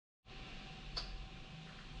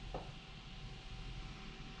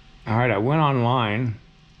All right, I went online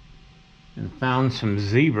and found some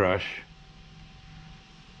ZBrush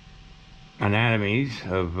anatomies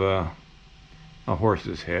of a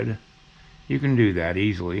horse's head. You can do that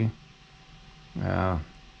easily.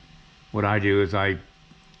 What I do is I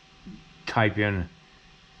type in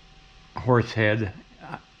horse head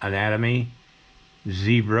anatomy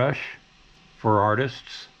ZBrush for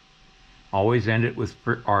artists. Always end it with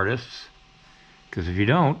for artists, because if you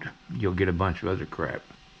don't, you'll get a bunch of other crap.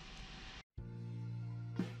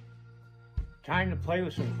 Time to play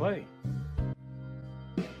with some clay.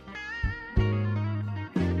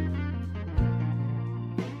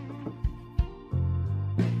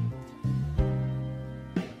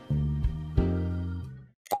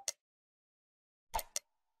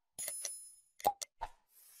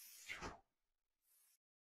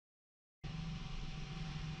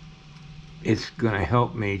 It's going to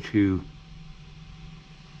help me to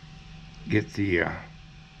get the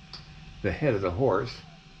head of the horse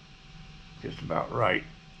just about right.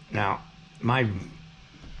 Now, my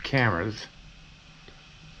cameras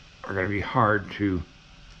are going to be hard to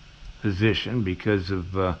position because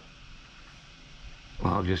of,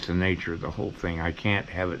 well, just the nature of the whole thing. I can't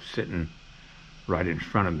have it sitting right in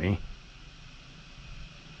front of me.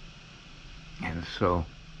 And so,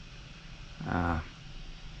 going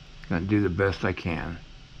to do the best I can.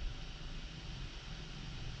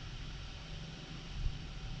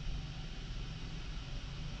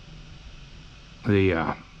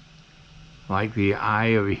 Like the eye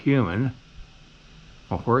of a human,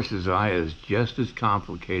 a horse's eye is just as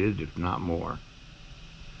complicated, if not more,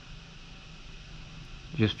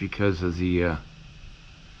 just because of the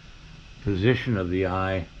position of the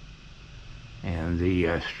eye and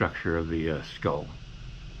the structure of the skull.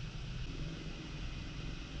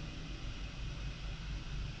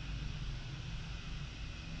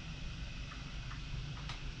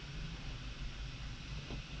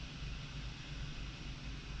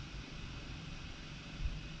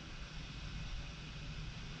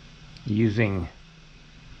 Using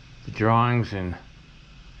the drawings in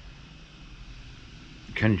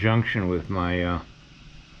conjunction with my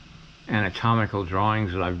anatomical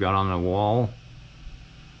drawings that I've got on the wall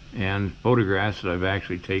and photographs that I've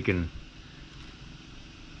actually taken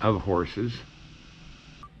of horses.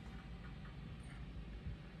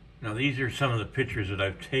 Now these are some of the pictures that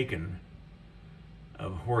I've taken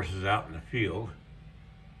of horses out in the field,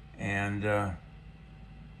 and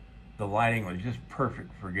the lighting was just perfect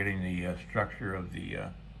for getting the structure of the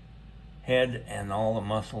head and all the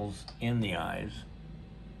muscles in the eyes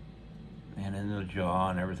and in the jaw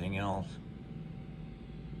and everything else.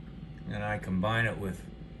 And I combine it with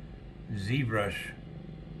ZBrush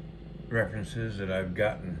references that I've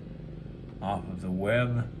gotten off of the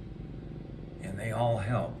web, and they all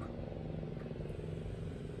help.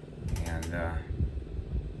 And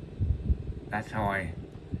that's how I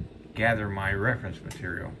gather my reference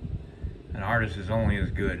material. An artist is only as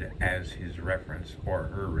good as his reference or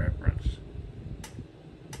her reference.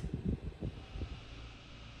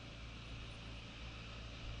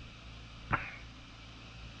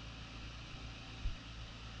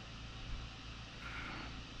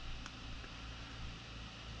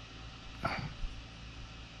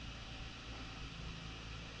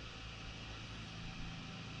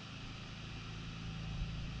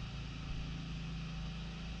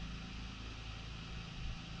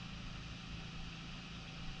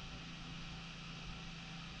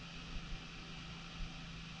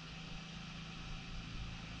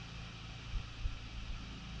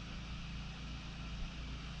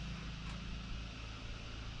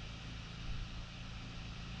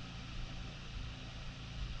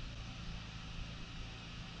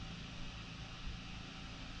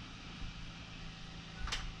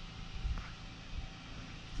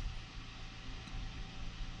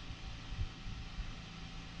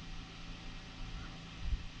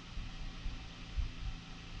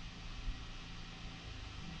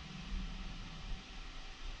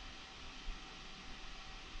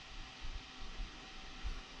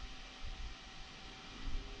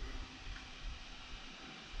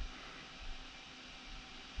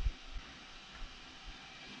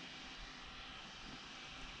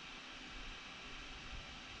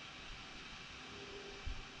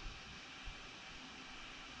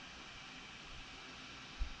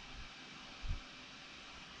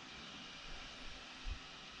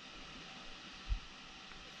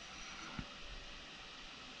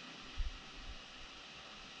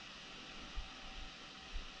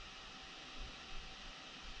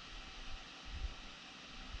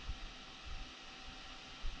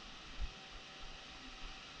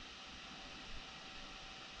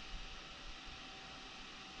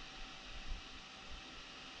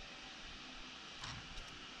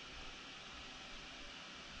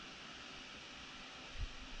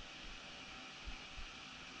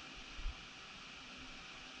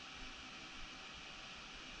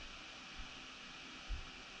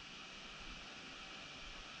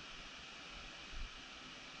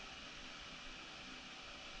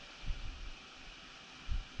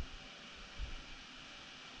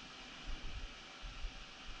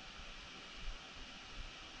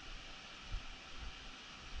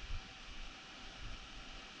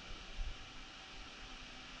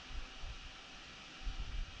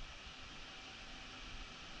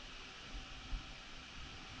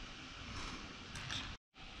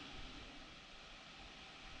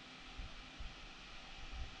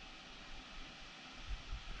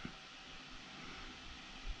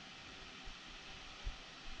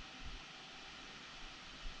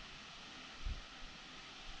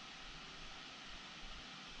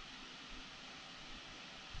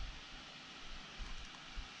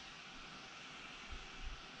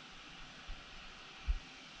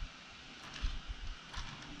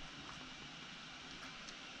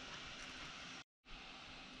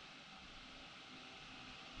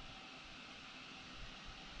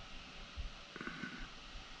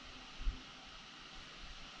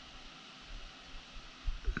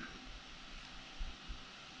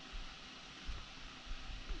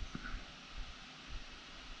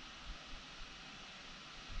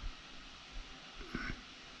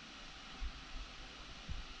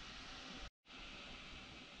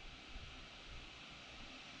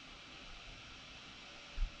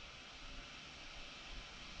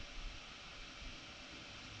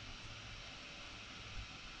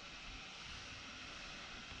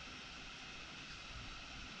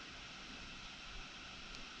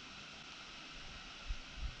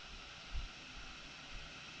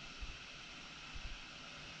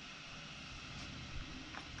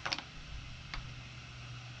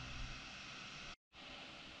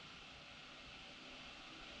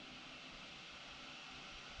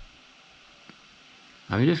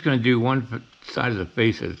 I'm just going to do one side of the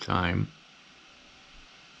face at a time.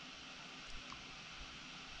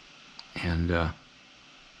 And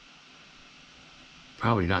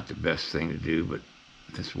probably not the best thing to do, but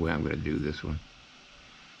this is the way I'm going to do this one.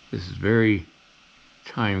 This is very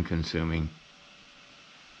time consuming,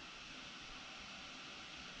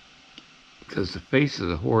 because the face of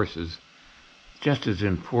the horse is just as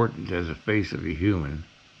important as the face of a human.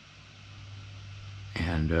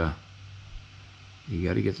 And you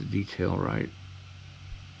got to get the detail right.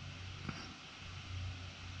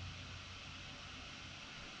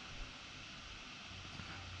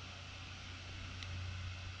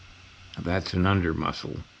 That's an under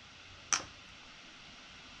muscle.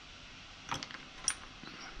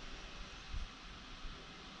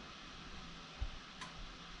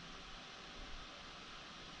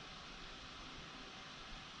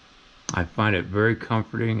 I find it very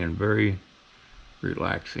comforting and very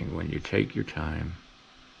relaxing when you take your time.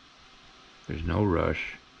 There's no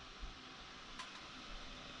rush.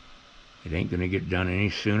 It ain't gonna get done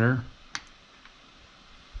any sooner.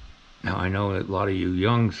 Now I know that a lot of you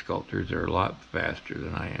young sculptors are a lot faster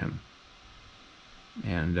than I am,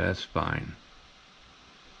 and that's fine.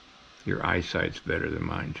 Your eyesight's better than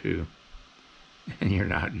mine too, and you're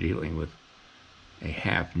not dealing with a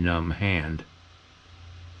half numb hand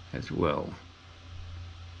as well.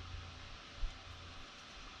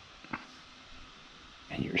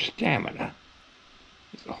 And your stamina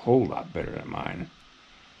is a whole lot better than mine.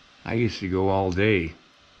 I used to go all day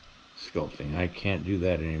sculpting. I can't do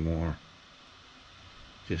that anymore.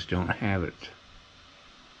 Just don't have it.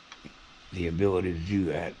 The ability to do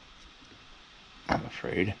that, I'm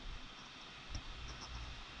afraid.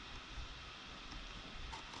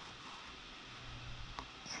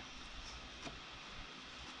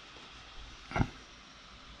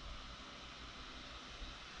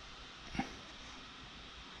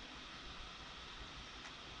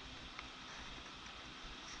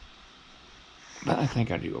 But I think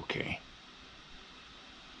I do okay.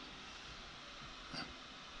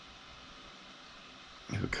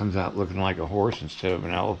 If it comes out looking like a horse instead of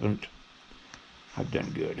an elephant, I've done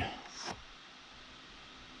good.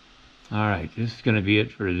 Alright, this is going to be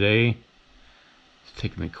it for today. It's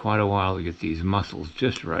taken me quite a while to get these muscles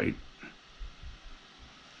just right.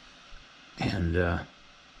 And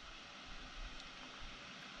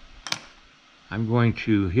I'm going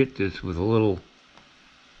to hit this with a little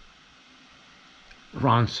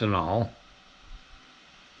Instructional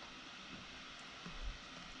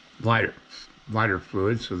lighter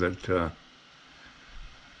fluid, so that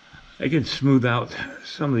I can smooth out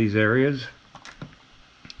some of these areas.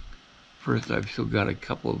 First, I've still got a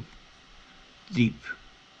couple of deep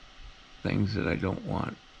things that I don't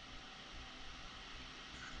want.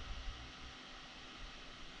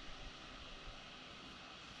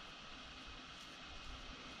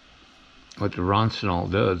 What the Instructional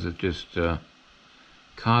does, it just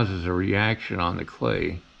causes a reaction on the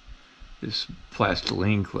clay, this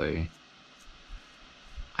plastiline clay.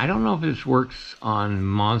 I don't know if this works on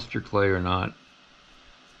monster clay or not.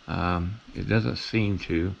 It doesn't seem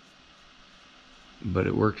to, but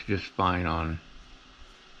it works just fine on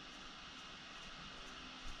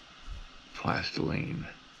plastiline.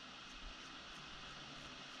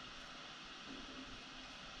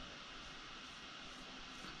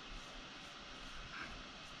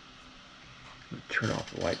 Turn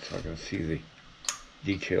off the light so I can see the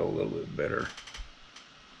detail a little bit better.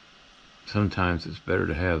 Sometimes it's better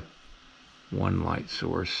to have one light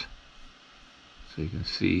source so you can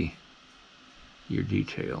see your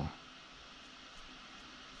detail.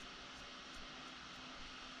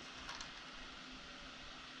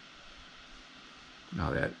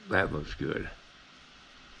 Now that looks good.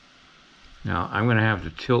 Now I'm going to have to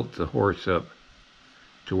tilt the horse up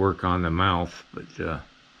to work on the mouth, but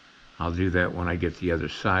I'll do that when I get the other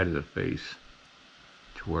side of the face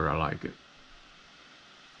to where I like it.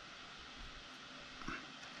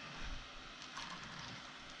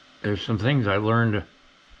 There's some things I learned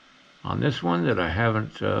on this one that I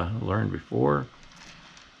haven't learned before.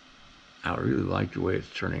 I really like the way it's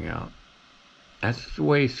turning out. That's the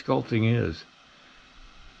way sculpting is.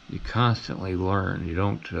 You constantly learn. You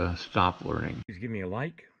don't stop learning. Please give me a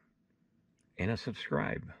like and a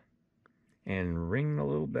subscribe. And ring the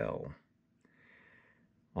little bell.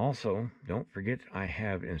 Also, don't forget I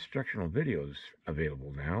have instructional videos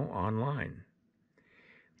available now online.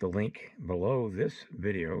 The link below this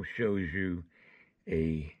video shows you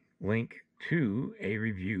a link to a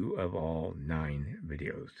review of all 9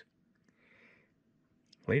 videos.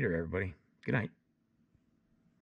 Later, everybody. Good night.